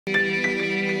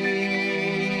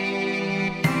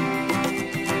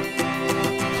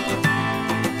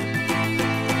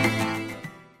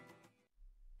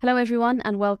Hello, everyone,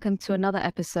 and welcome to another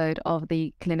episode of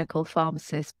the Clinical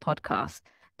Pharmacist podcast.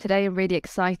 Today, I'm really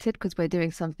excited because we're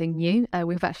doing something new.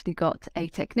 We've actually got a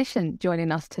technician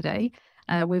joining us today.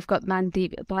 We've got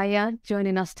Mandeep Bahia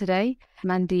joining us today.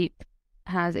 Mandeep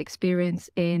has experience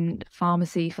in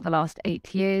pharmacy for the last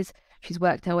 8 years. She's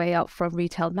worked her way up from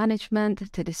retail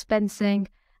management to dispensing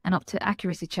and up to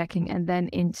accuracy checking and then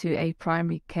into a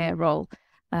primary care role.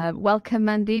 Welcome,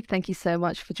 Mandeep. Thank you so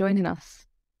much for joining us.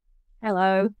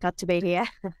 Hello, glad to be here.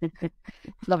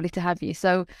 Lovely to have you.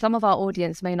 So some of our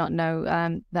audience may not know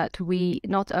that we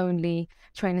not only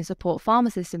train and support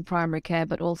pharmacists in primary care,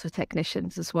 but also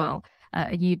technicians as well,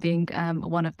 you being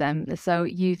one of them. So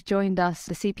you've joined us,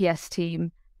 the CPS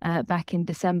team, back in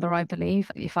December, I believe.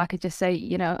 If I could just say,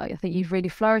 I think you've really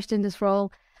flourished in this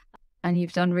role and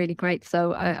you've done really great.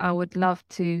 So I would love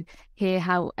to hear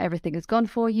how everything has gone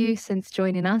for you since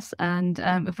joining us. And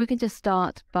if we can just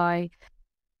start by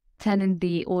telling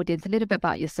the audience a little bit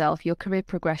about yourself, your career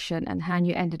progression, and how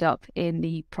you ended up in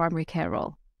the primary care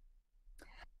role.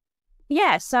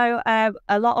 Yeah, so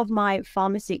a lot of my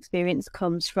pharmacy experience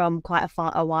comes from quite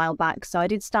a while back. So I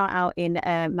did start out in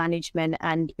management,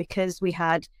 and because we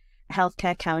had a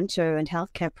healthcare counter and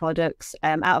healthcare products,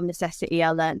 out of necessity,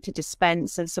 I learned to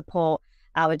dispense and support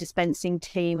our dispensing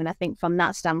team. And I think from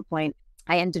that standpoint,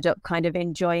 I ended up kind of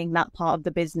enjoying that part of the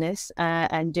business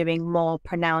and doing more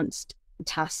pronounced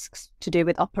tasks to do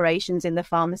with operations in the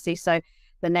pharmacy. So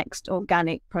the next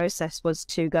organic process was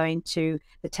to go into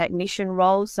the technician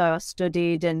role. So I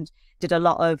studied and did a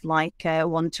lot of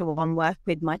one-to-one work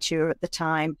with my tutor at the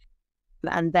time.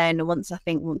 And then once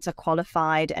I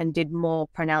qualified and did more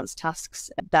pronounced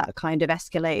tasks, that kind of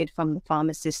escalated from the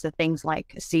pharmacist to things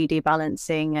like CD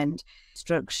balancing and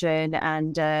instruction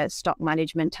and stock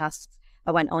management tasks.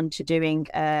 I went on to doing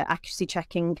accuracy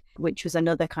checking, which was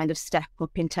another kind of step up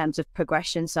in terms of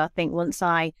progression. So I think once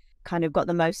I kind of got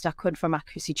the most I could from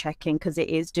accuracy checking, because it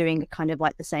is doing kind of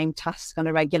like the same task on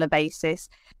a regular basis,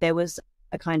 there was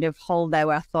a kind of hole there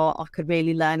where I thought I could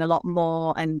really learn a lot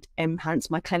more and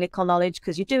enhance my clinical knowledge,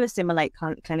 because you do assimilate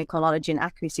clinical knowledge in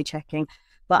accuracy checking.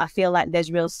 But I feel like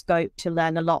there's real scope to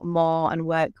learn a lot more and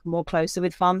work more closer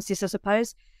with pharmacists, I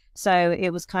suppose. So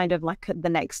it was kind of like the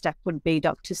next step would be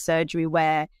doctor's surgery,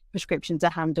 where prescriptions are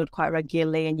handled quite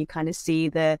regularly and you kind of see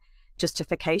the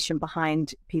justification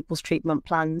behind people's treatment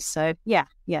plans. So yeah,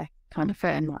 kind of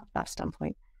from that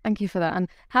standpoint. Thank you for that. And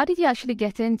how did you actually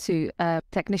get into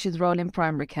technician's role in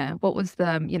primary care? What was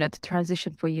the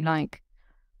transition for you like?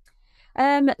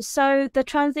 So the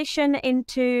transition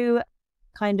into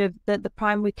kind of the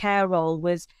primary care role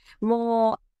was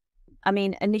more, I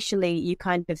mean, initially you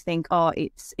kind of think, oh,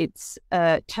 it's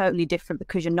totally different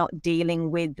because you're not dealing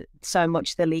with so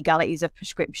much the legalities of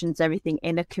prescriptions, everything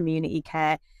in a community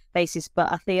care basis.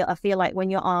 But I feel like when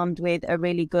you're armed with a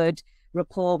really good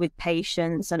rapport with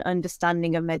patients and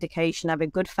understanding of medication, have a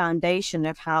good foundation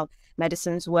of how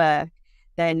medicines work,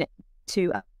 then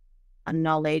to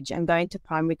knowledge and going to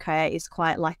primary care is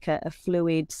quite like a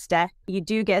fluid step. You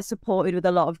do get supported with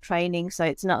a lot of training, so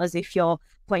it's not as if you're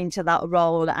put into that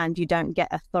role and you don't get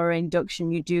a thorough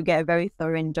induction. You do get a very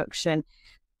thorough induction.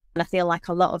 And I feel like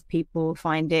a lot of people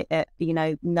find it,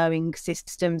 knowing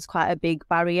systems quite a big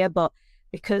barrier, but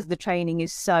because the training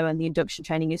is and the induction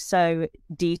training is so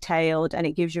detailed and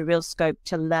it gives you real scope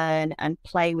to learn and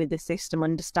play with the system,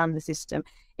 understand the system,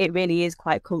 it really is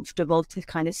quite comfortable to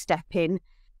kind of step in.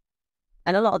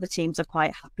 And a lot of the teams are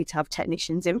quite happy to have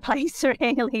technicians in place,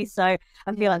 really. So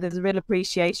I feel like there's a real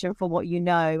appreciation for what you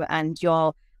know and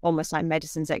your almost like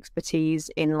medicine's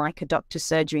expertise in like a doctor's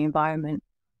surgery environment.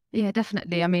 Yeah,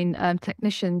 definitely. I mean,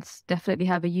 technicians definitely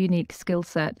have a unique skill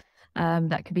set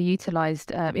that can be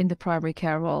utilized in the primary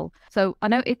care role. So I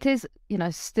know it is,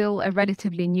 still a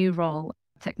relatively new role,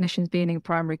 technicians being in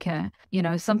primary care.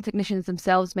 Some technicians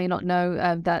themselves may not know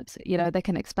that, they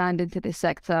can expand into this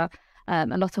sector. A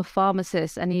lot of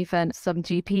pharmacists and even some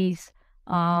GPs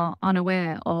are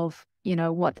unaware of,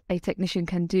 what a technician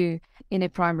can do in a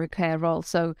primary care role.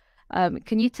 So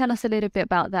can you tell us a little bit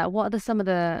about that? What are some of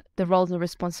the roles and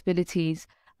responsibilities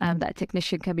that a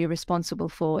technician can be responsible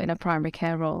for in a primary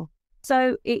care role?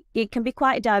 So it can be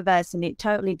quite diverse, and it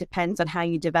totally depends on how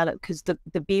you develop, because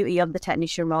the beauty of the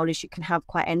technician role is you can have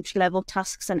quite entry-level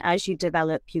tasks, and as you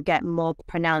develop, you get more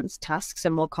pronounced tasks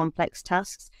and more complex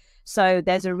tasks. So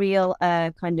there's a real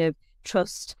kind of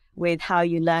trust with how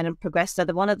you learn and progress. So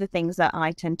one of the things that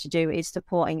I tend to do is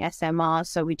supporting SMRs.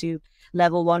 So we do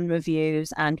level 1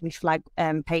 reviews and we flag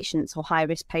patients or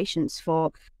high-risk patients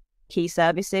for key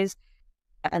services.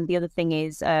 And the other thing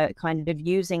is kind of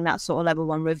using that sort of level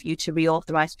 1 review to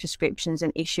reauthorize prescriptions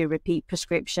and issue repeat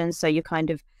prescriptions. So you're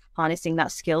kind of harnessing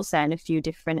that skill set in a few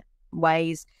different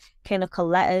ways. Clinical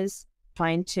letters,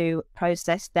 trying to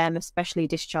process them, especially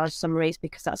discharge summaries,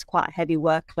 because that's quite a heavy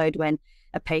workload when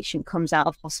a patient comes out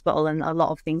of hospital and a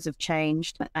lot of things have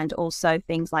changed. And also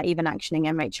things like even actioning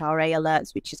MHRA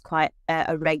alerts, which is quite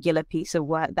a regular piece of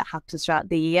work that happens throughout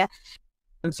the year,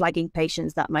 and flagging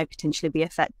patients that might potentially be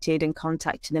affected and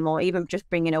contacting them, or even just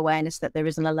bringing awareness that there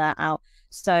is an alert out.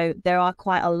 So there are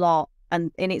quite a lot,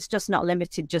 and it's just not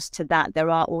limited just to that. There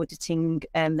are auditing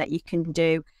that you can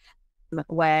do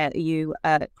where you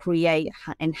create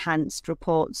enhanced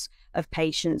reports of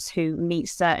patients who meet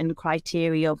certain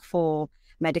criteria for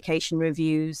medication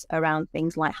reviews around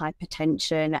things like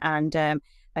hypertension and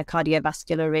a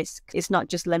cardiovascular risk. It's not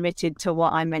just limited to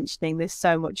what I'm mentioning. There's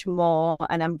so much more.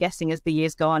 And I'm guessing as the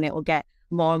years go on, it will get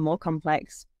more and more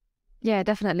complex. Yeah,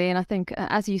 definitely. And I think,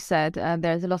 as you said,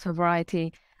 there's a lot of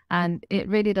variety, and it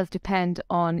really does depend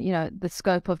on, the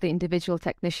scope of the individual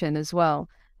technician as well.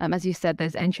 As you said,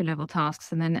 there's entry-level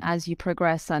tasks, and then as you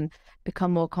progress and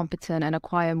become more competent and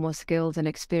acquire more skills and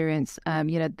experience,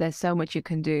 there's so much you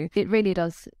can do. It really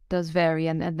does vary,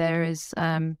 and there is,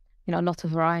 a lot of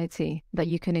variety that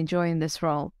you can enjoy in this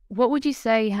role. What would you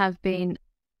say have been,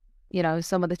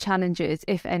 some of the challenges,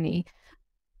 if any,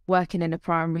 working in a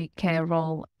primary care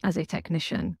role as a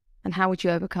technician, and how would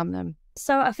you overcome them?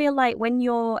 So I feel like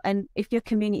if you're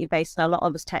community based, and a lot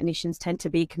of us technicians tend to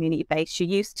be community based, you're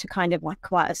used to kind of like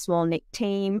quite a small knit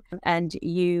team, and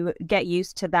you get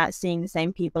used to that, seeing the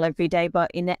same people every day.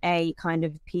 But in a kind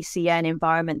of PCN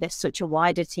environment, there's such a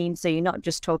wider team. So you're not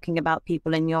just talking about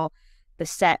people in the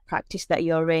set practice that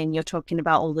you're in, you're talking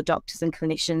about all the doctors and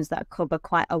clinicians that cover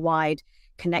quite a wide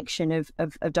connection of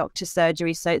doctor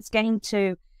surgery. So it's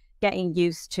getting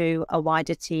used to a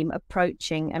wider team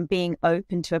approaching and being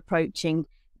open to approaching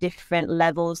different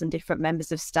levels and different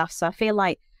members of staff. So I feel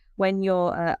like when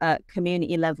you're at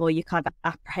community level, you kind of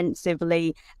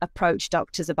apprehensively approach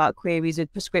doctors about queries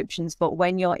with prescriptions. But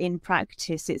when you're in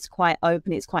practice, it's quite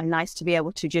open. It's quite nice to be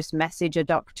able to just message a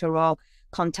doctor or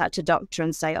contact a doctor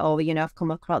and say, oh, I've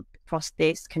come across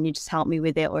this. Can you just help me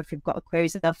with it? Or if you've got a query,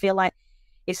 I feel like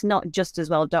it's not just as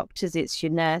well doctors, it's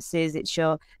your nurses, it's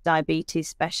your diabetes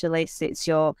specialists, it's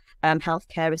your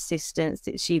healthcare assistants,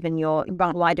 it's even your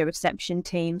wider reception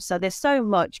team. So there's so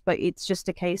much, but it's just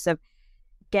a case of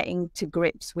getting to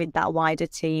grips with that wider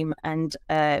team and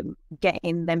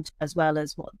getting them as well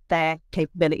as what their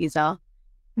capabilities are.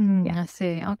 I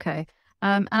see. Okay.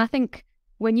 And I think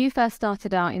when you first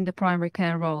started out in the primary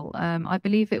care role, I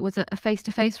believe it was a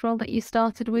face-to-face role that you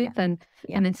started with, and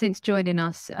then since joining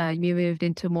us, you moved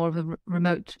into more of a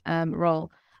remote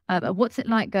role. What's it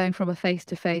like going from a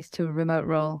face-to-face to a remote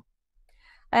role?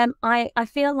 I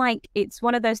feel like it's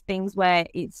one of those things where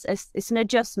it's an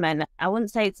adjustment. I wouldn't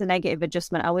say it's a negative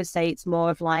adjustment. I would say it's more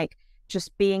of like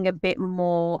just being a bit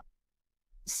more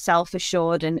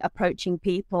self-assured and approaching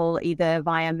people either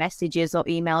via messages or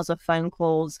emails or phone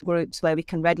calls, groups where we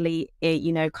can readily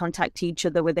contact each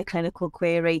other with a clinical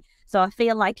query. So I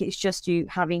feel like it's just you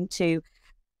having to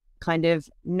kind of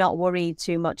not worry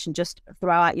too much and just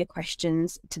throw out your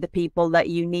questions to the people that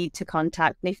you need to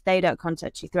contact, and if they don't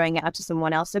contact you, throwing it out to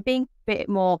someone else. So being a bit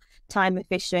more time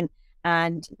efficient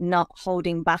and not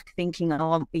holding back, thinking,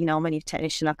 oh, I'm only a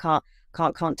technician, I can't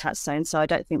contact so I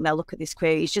don't think they'll look at this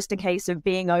query. It's just a case of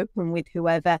being open with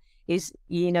whoever is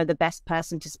the best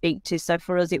person to speak to. So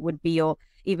for us, it would be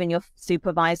even your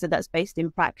supervisor that's based in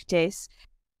practice.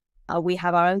 We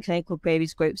have our own clinical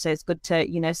queries group, so it's good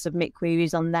to submit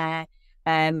queries on there.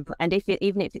 And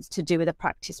even if it's to do with a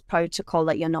practice protocol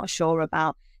that you're not sure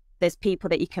about, there's people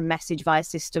that you can message via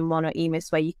System 1 or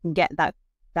EMIS where you can get that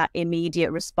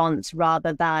immediate response,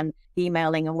 rather than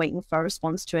emailing and waiting for a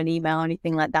response to an email or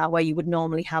anything like that, where you would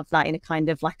normally have that in a kind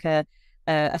of like a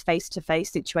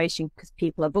face-to-face situation, because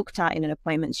people are booked out in an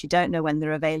appointment. You don't know when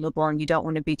they're available, and you don't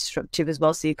want to be disruptive as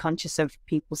well, so you're conscious of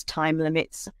people's time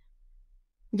limits.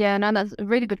 Yeah, no, that's a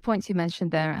really good points you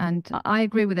mentioned there. And I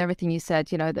agree with everything you said.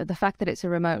 The fact that it's a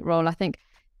remote role, I think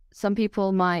some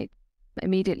people might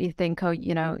immediately think, oh,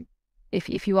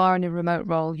 if you are in a remote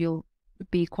role, you'll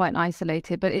be quite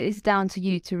isolated. But it is down to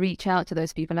you to reach out to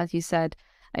those people, as you said,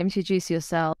 introduce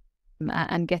yourself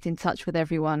and get in touch with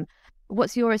everyone.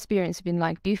 What's your experience been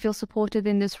like? Do you feel supported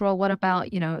in this role? What about,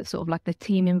 sort of like the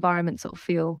team environment sort of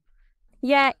feel?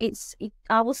 Yeah,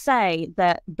 I will say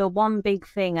that the one big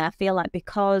thing, I feel like,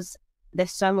 because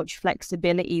there's so much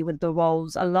flexibility with the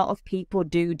roles, a lot of people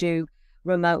do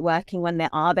remote working when they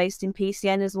are based in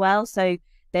PCN as well. So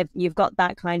you've got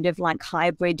that kind of like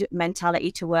hybrid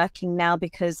mentality to working now,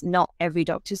 because not every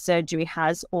doctor's surgery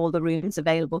has all the rooms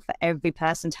available for every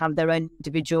person to have their own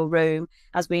individual room.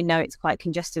 As we know, it's quite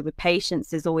congested with patients.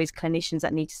 There's always clinicians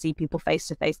that need to see people face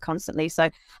to face constantly. So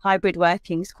hybrid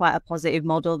working is quite a positive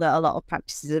model that a lot of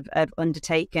practices have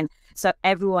undertaken. So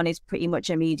everyone is pretty much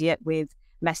immediate with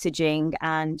messaging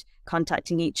and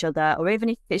contacting each other, or even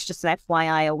if it's just an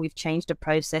FYI or we've changed a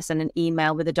process and an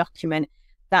email with a document,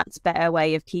 that's a better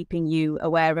way of keeping you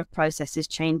aware of processes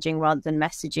changing rather than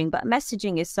messaging. But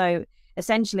messaging is so,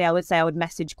 essentially, I would say I would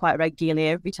message quite regularly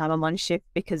every time I'm on shift,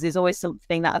 because there's always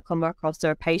something that I come across,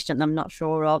 or a patient that I'm not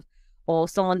sure of, or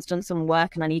someone's done some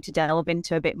work and I need to delve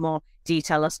into a bit more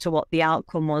detail as to what the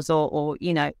outcome was, or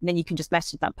then you can just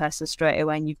message that person straight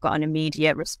away and you've got an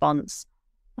immediate response.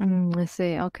 I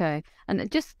see. Okay. And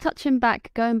just going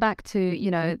back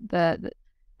to,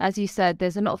 as you said,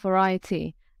 there's a lot of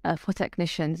variety for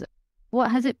technicians.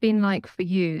 What has it been like for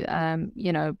you?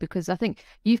 Because I think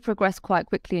you've progressed quite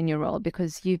quickly in your role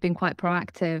because you've been quite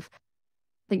proactive.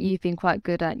 I think you've been quite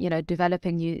good at,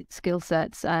 developing new skill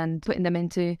sets and putting them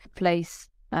into place,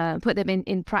 put them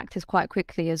in practice quite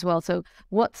quickly as well. So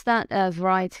what's that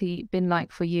variety been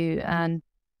like for you? And,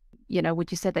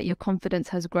 would you say that your confidence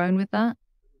has grown with that?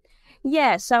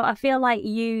 Yeah, so I feel like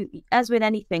as with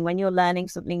anything, when you're learning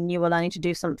something new or learning to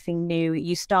do something new,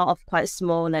 you start off quite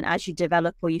small, and as you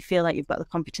develop or you feel like you've got the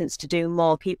competence to do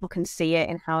more, people can see it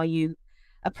in how you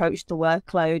approach the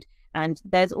workload. And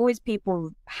there's always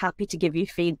people happy to give you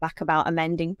feedback about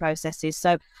amending processes.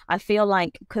 So I feel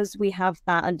like because we have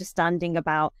that understanding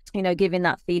about, giving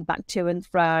that feedback to and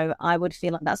fro, I would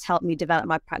feel like that's helped me develop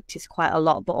my practice quite a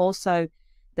lot. But also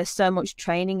there's so much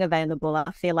training available.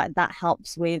 I feel like that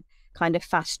helps with kind of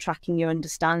fast tracking your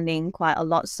understanding quite a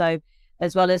lot. So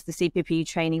as well as the CPP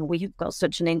training, we've got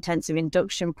such an intensive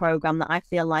induction program that I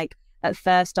feel like at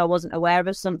first I wasn't aware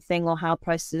of something or how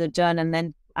processes are done. And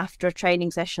then after a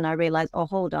training session, I realized, oh,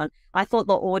 hold on, I thought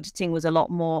that auditing was a lot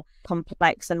more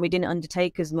complex and we didn't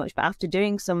undertake as much. But after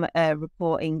doing some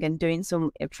reporting and doing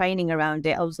some training around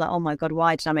it, I was like, oh my God,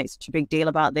 why did I make such a big deal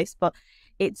about this? But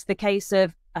it's the case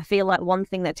of, I feel like one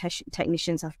thing that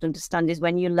technicians have to understand is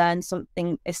when you learn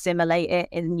something, assimilate it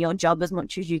in your job as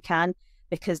much as you can,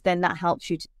 because then that helps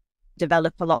you to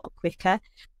develop a lot quicker.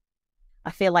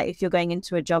 I feel like if you're going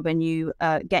into a job and you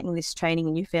getting this training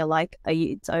and you feel like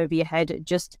it's over your head,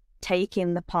 just take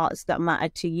in the parts that matter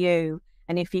to you.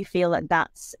 And if you feel like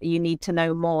you need to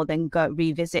know more, then go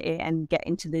revisit it and get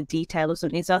into the detail or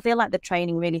something. So I feel like the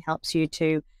training really helps you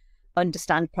to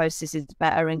understand processes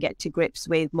better and get to grips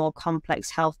with more complex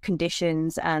health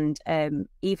conditions, and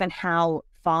even how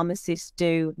pharmacists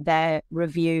do their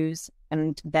reviews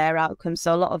and their outcomes.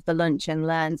 So a lot of the lunch and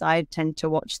learns, I tend to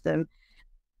watch them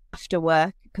after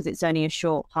work because it's only a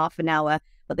short half an hour,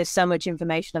 but there's so much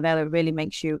information available. It really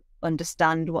makes you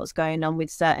understand what's going on with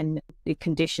certain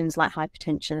conditions like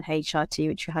hypertension and HRT,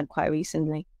 which we had quite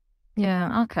recently.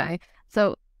 Yeah, okay.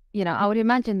 So, I would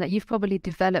imagine that you've probably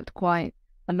developed quite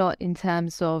a lot in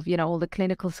terms of, all the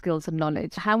clinical skills and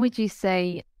knowledge. How would you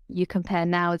say you compare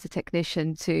now as a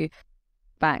technician to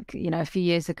back, a few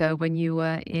years ago when you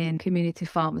were in community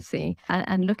pharmacy?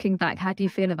 And looking back, how do you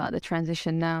feel about the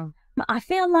transition now? I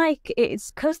feel like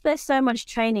it's because there's so much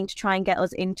training to try and get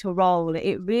us into a role.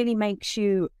 It really makes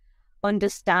you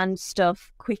understand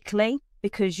stuff quickly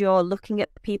because you're looking at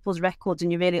people's records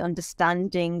and you're really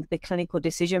understanding the clinical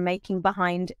decision making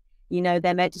behind,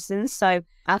 their medicines. So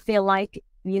I feel like,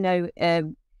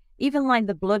 even like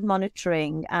the blood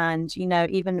monitoring and,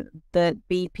 even the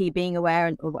BP, being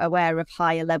aware of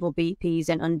higher level BPs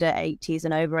and under 80s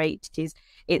and over 80s.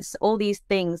 It's all these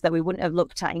things that we wouldn't have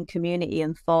looked at in community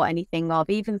and thought anything of,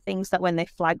 even things that when they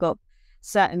flag up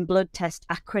certain blood test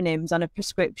acronyms on a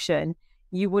prescription,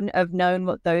 you wouldn't have known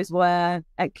what those were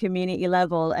at community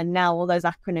level. And now all those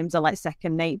acronyms are like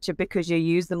second nature because you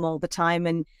use them all the time.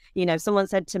 And, someone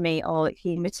said to me, oh,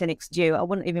 hematinics due. I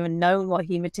wouldn't even known what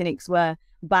hematinics were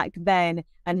back then.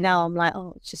 And now I'm like,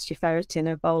 oh, it's just your ferritin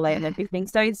or folate and everything.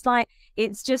 So it's like,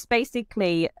 it's just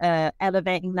basically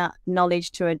elevating that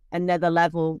knowledge to another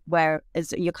level, where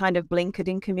as you're kind of blinkered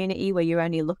in community where you're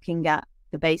only looking at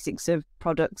the basics of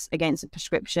products against a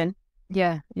prescription.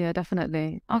 Yeah,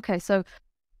 definitely. Okay, so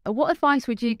what advice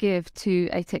would you give to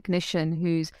a technician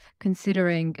who's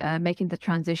considering making the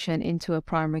transition into a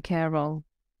primary care role?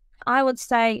 I would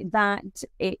say that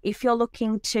if you're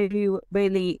looking to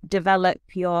really develop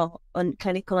your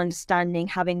clinical understanding,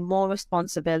 having more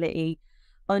responsibility,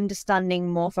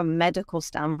 understanding more from a medical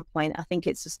standpoint, I think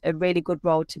it's a really good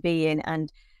role to be in.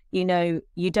 And,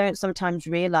 you don't sometimes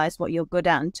realize what you're good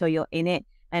at until you're in it.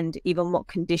 and even what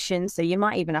conditions. So you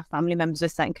might even have family members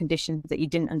with certain conditions that you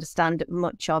didn't understand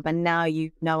much of, and now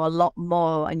you know a lot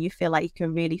more, and you feel like you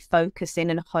can really focus in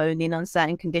and hone in on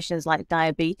certain conditions like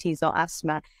diabetes or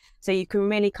asthma. So you can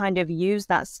really kind of use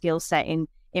that skill set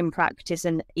in practice,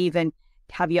 and even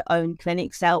have your own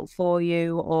clinic set up for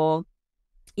you, or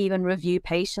even review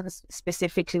patients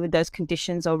specifically with those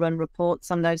conditions or run reports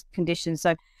on those conditions.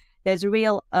 So there's a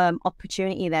real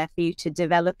opportunity there for you to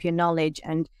develop your knowledge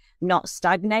and not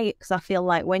stagnate. Because I feel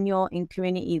like when you're in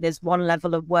community, there's one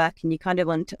level of work and you kind of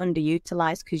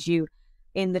underutilized, because you,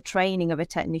 in the training of a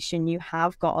technician, you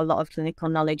have got a lot of clinical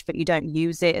knowledge, but you don't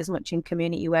use it as much in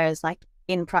community. Whereas like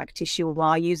in practice, you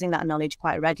are using that knowledge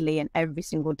quite readily and every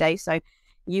single day. So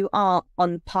you are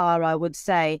on par, I would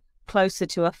say, closer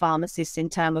to a pharmacist in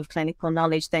terms of clinical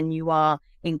knowledge than you are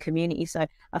in community. So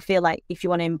I feel like if you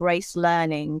want to embrace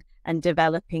learning and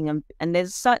developing, and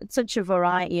there's such a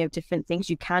variety of different things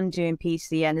you can do in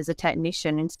PCN as a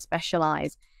technician and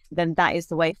specialize, then that is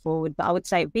the way forward. But I would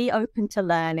say be open to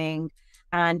learning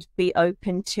and be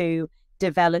open to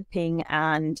developing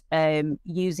and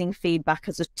using feedback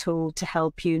as a tool to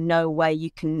help you know where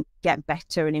you can get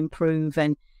better and improve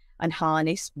and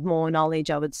harness more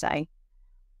knowledge, I would say.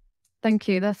 Thank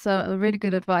you. That's a really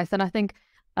good advice. And I think,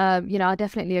 I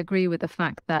definitely agree with the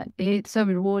fact that it's so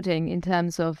rewarding in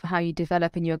terms of how you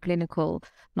develop in your clinical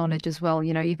knowledge as well.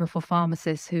 Even for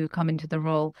pharmacists who come into the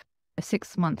role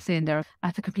 6 months in, they're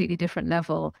at a completely different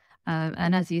level.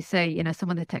 And as you say,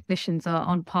 some of the technicians are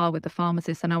on par with the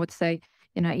pharmacists. And I would say,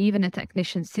 even a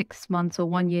technician 6 months or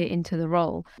 1 year into the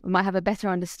role might have a better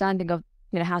understanding of,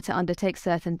 how to undertake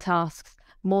certain tasks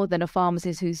more than a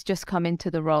pharmacist who's just come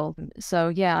into the role. So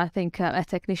yeah, I think a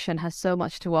technician has so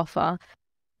much to offer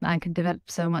and can develop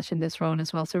so much in this role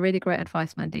as well. So really great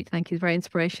advice, Mandeep. Thank you. Very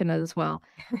inspirational as well.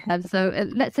 So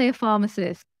let's say a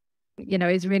pharmacist,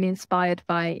 is really inspired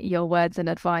by your words and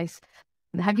advice.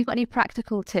 Have you got any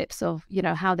practical tips of,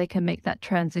 how they can make that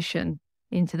transition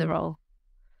into the role?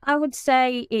 I would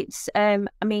say it's,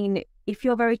 if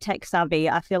you're very tech savvy,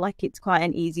 I feel like it's quite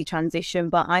an easy transition.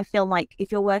 But I feel like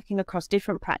if you're working across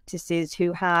different practices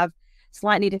who have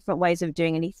slightly different ways of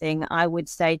doing anything, I would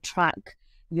say track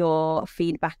your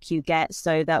feedback you get,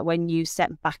 so that when you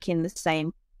set back in the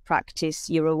same practice,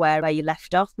 you're aware where you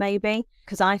left off, maybe.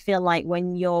 Because I feel like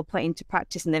when you're put into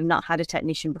practice and they've not had a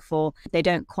technician before, they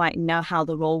don't quite know how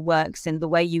the role works, and the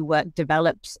way you work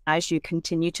develops as you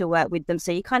continue to work with them.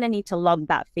 So you kind of need to log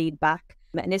that feedback.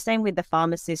 And the same with the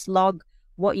pharmacist, log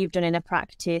what you've done in a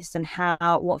practice and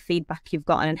what feedback you've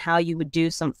gotten and how you would do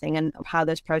something and how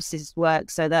those processes work,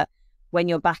 so that when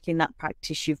you're back in that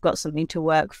practice, you've got something to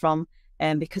work from.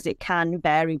 Because it can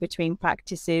vary between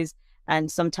practices,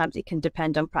 and sometimes it can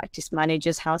depend on practice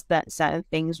managers how certain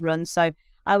things run. So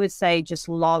I would say just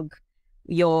log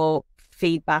your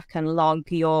feedback and log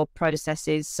your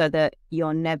processes, so that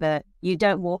you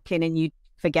don't walk in and you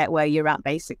forget where you're at,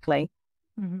 basically.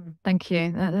 Thank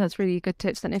you. That's really good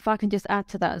tips. And if I can just add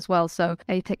to that as well. So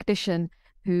a technician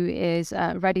who is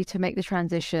ready to make the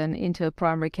transition into a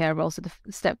primary care role. So the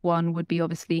step one would be,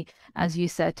 obviously, as you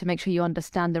said, to make sure you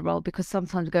understand the role, because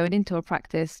sometimes going into a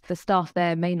practice, the staff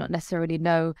there may not necessarily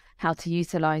know how to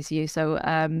utilize you. So,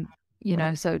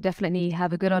 so definitely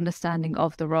have a good understanding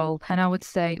of the role. And I would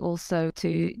say also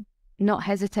to not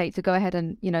hesitate to go ahead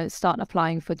and, start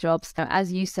applying for jobs. Now,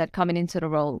 as you said, coming into the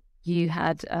role, you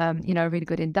had, a really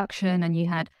good induction, and you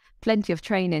had plenty of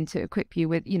training to equip you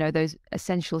with, those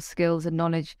essential skills and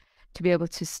knowledge to be able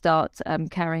to start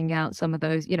carrying out some of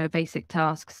those, basic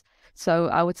tasks. So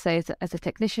I would say as a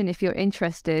technician, if you're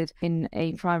interested in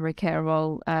a primary care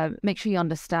role, make sure you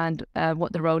understand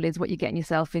what the role is, what you're getting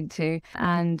yourself into.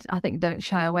 And I think don't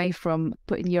shy away from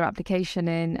putting your application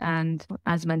in. And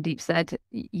as Mandeep said,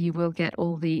 you will get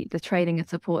all the training and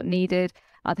support needed.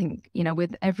 I think,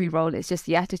 with every role, it's just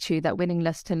the attitude, that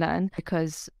willingness to learn,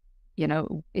 because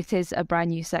it is a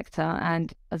brand new sector.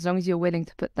 And as long as you're willing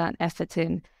to put that effort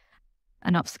in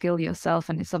and upskill yourself,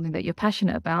 and it's something that you're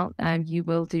passionate about, you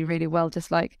will do really well,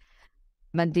 just like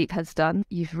Mandeep has done.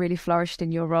 You've really flourished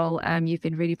in your role. You've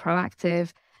been really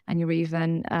proactive, and you're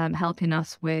even helping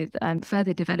us with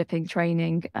further developing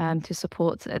training to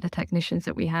support the technicians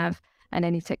that we have, and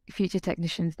any future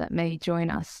technicians that may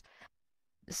join us.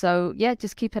 So yeah,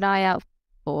 just keep an eye out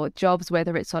for jobs,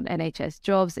 whether it's on NHS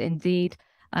Jobs, Indeed.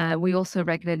 We also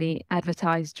regularly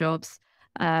advertise jobs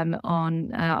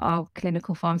on our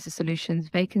Clinical Pharmacy Solutions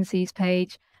vacancies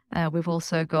page. We've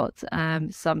also got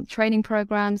some training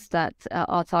programs that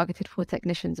are targeted for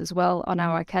technicians as well on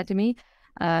our academy.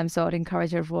 So I'd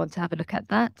encourage everyone to have a look at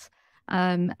that.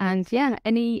 And yeah,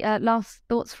 any last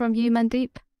thoughts from you,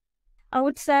 Mandeep? I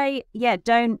would say, yeah,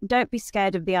 don't be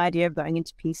scared of the idea of going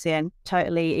into PCN.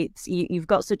 Totally, you've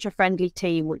got such a friendly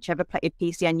team, whichever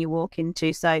PCN you walk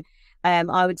into. So,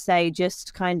 I would say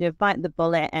just kind of bite the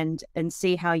bullet and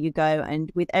see how you go.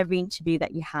 And with every interview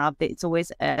that you have, it's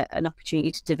always an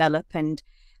opportunity to develop and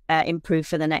improve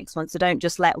for the next one. So don't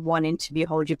just let one interview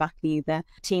hold you back either.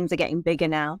 Teams are getting bigger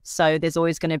now, so there's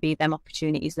always going to be them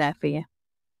opportunities there for you.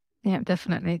 Yeah,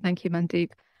 definitely. Thank you,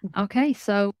 Mandeep. Okay,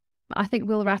 so I think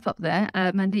we'll wrap up there.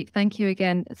 Mandeep, thank you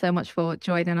again so much for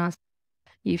joining us.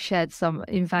 You've shared some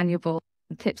invaluable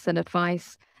tips and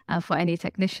advice for any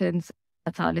technicians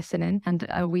that are listening, and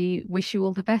we wish you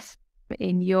all the best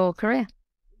in your career.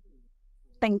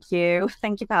 Thank you.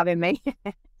 Thank you for having me.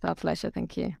 It's our pleasure.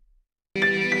 Thank you.